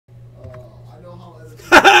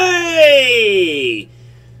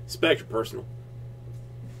Spectra personal.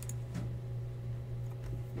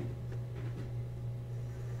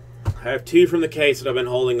 I have two from the case that I've been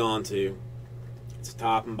holding on to. It's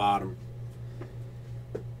top and bottom.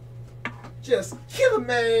 Just kill him,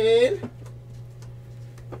 man.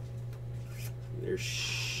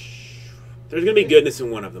 There's gonna be goodness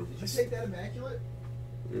in one of them. Did you take that immaculate?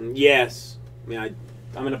 Yes. I mean,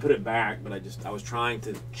 I'm gonna put it back, but I was trying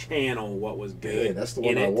to channel what was good. Yeah, that's the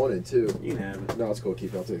one I wanted too. You can have it. No, it's cool.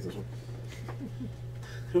 Keep it. I'll take this one.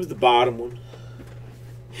 It was the bottom one.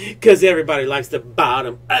 Because everybody likes the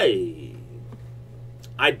bottom. Hey.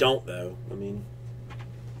 I don't, though. I mean,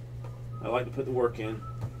 I like to put the work in.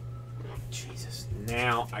 Jesus.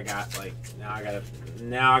 Now I got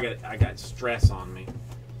stress on me.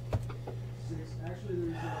 Actually,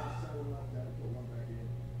 there's 7 left. That put one back in.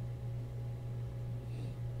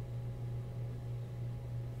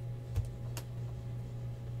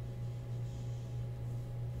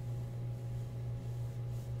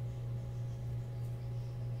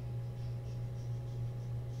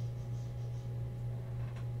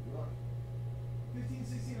 Look.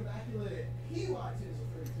 15-16 immaculate. PY Tizzle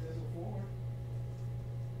 3 Tizzle 4.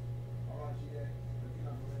 Alright, GA.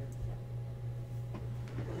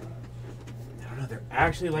 I don't know. They're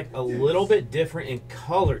actually like a little bit different in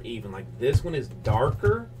color even. Like this one is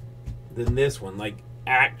darker than this one. Like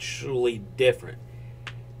actually different.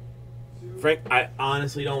 Frank, I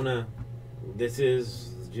honestly don't know. This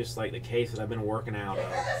is just like the case that I've been working out of.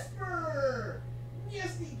 Gasper!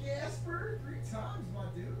 Nasty Gasper! 3 times, my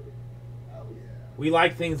dude. Oh, yeah. We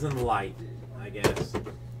like things in the light, I guess.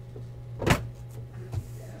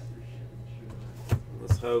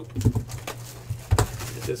 Let's hope.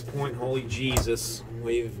 At this point, holy Jesus,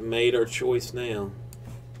 we've made our choice now.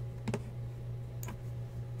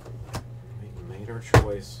 We've made our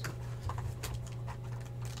choice.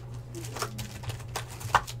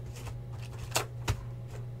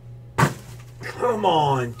 Come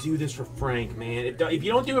on, do this for Frank, man. If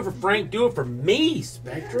you don't do it for Frank, do it for me,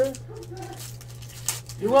 Spectra.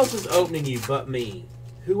 Who else is opening you but me?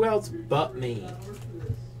 Who else but me?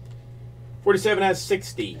 47 out of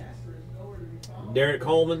 60. Derek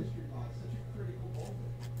Coleman.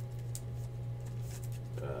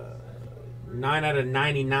 9 out of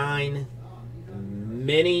 99.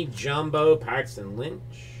 Mini Jumbo Paxton Lynch.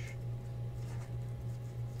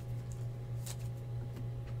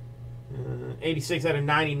 86 out of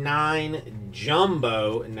 99.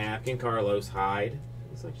 Jumbo Napkin Carlos Hyde.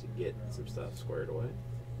 Let's actually get some stuff squared away.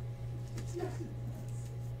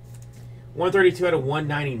 132 out of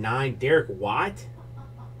 199. Derek Watt.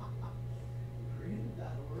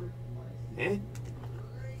 Eh?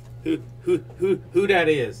 Who that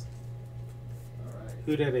is?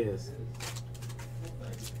 Who that is?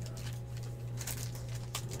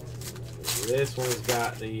 This one's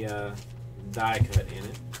got the die cut in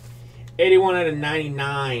it. 81 out of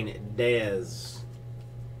 99. Dez.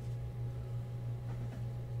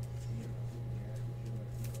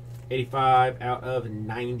 85 out of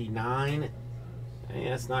 99. Hey,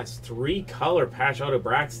 that's nice. 3-color patch auto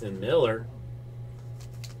Braxton Miller.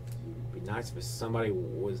 Be nice if somebody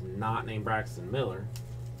was not named Braxton Miller.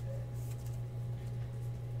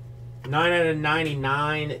 9 out of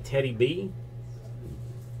 99. Teddy B.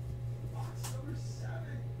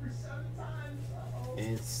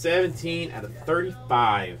 And 17 out of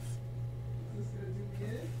 35.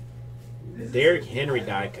 Derrick Henry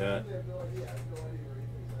die cut.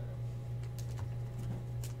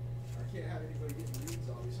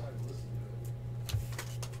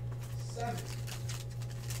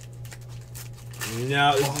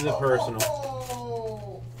 No, this is a personal.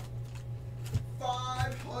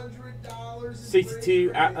 $500.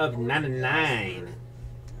 62 out of 99.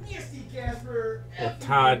 Nasty Casper.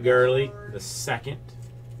 Todd Gurley, the second.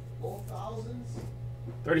 Both thousands.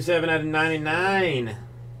 37 out of 99.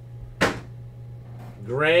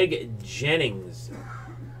 Greg Jennings.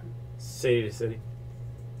 City to city.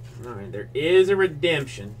 Alright, there is a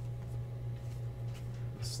redemption.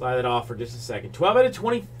 Slide it off for just a second. 12 out of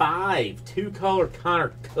 25. 2-color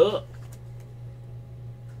Connor Cook.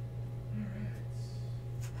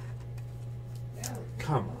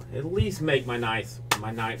 Come on. At least make my night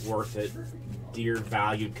worth it, dear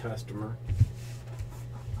valued customer.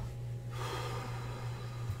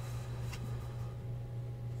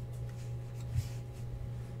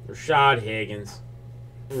 Rashad Higgins.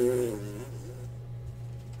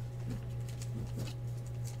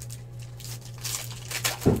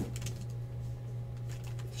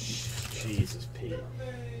 Jesus, Pete.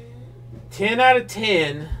 10 out of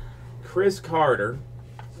 10. Chris Carter.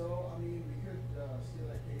 So, I mean, we could steal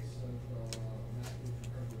that case of Matthew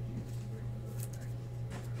from Purple Jesus and bring another back.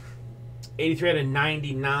 83 out of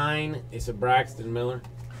 99. It's a Braxton Miller.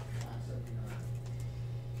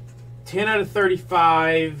 10 out of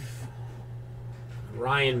 35.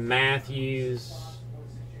 Ryan Matthews.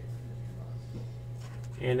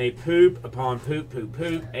 And a poop upon poop, poop,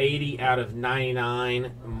 poop. 80 out of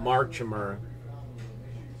 99. Marchimer.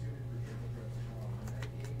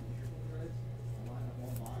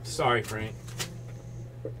 Sorry, Frank.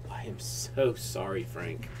 I am so sorry,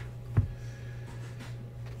 Frank.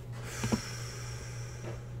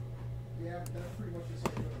 Yeah, that's pretty much the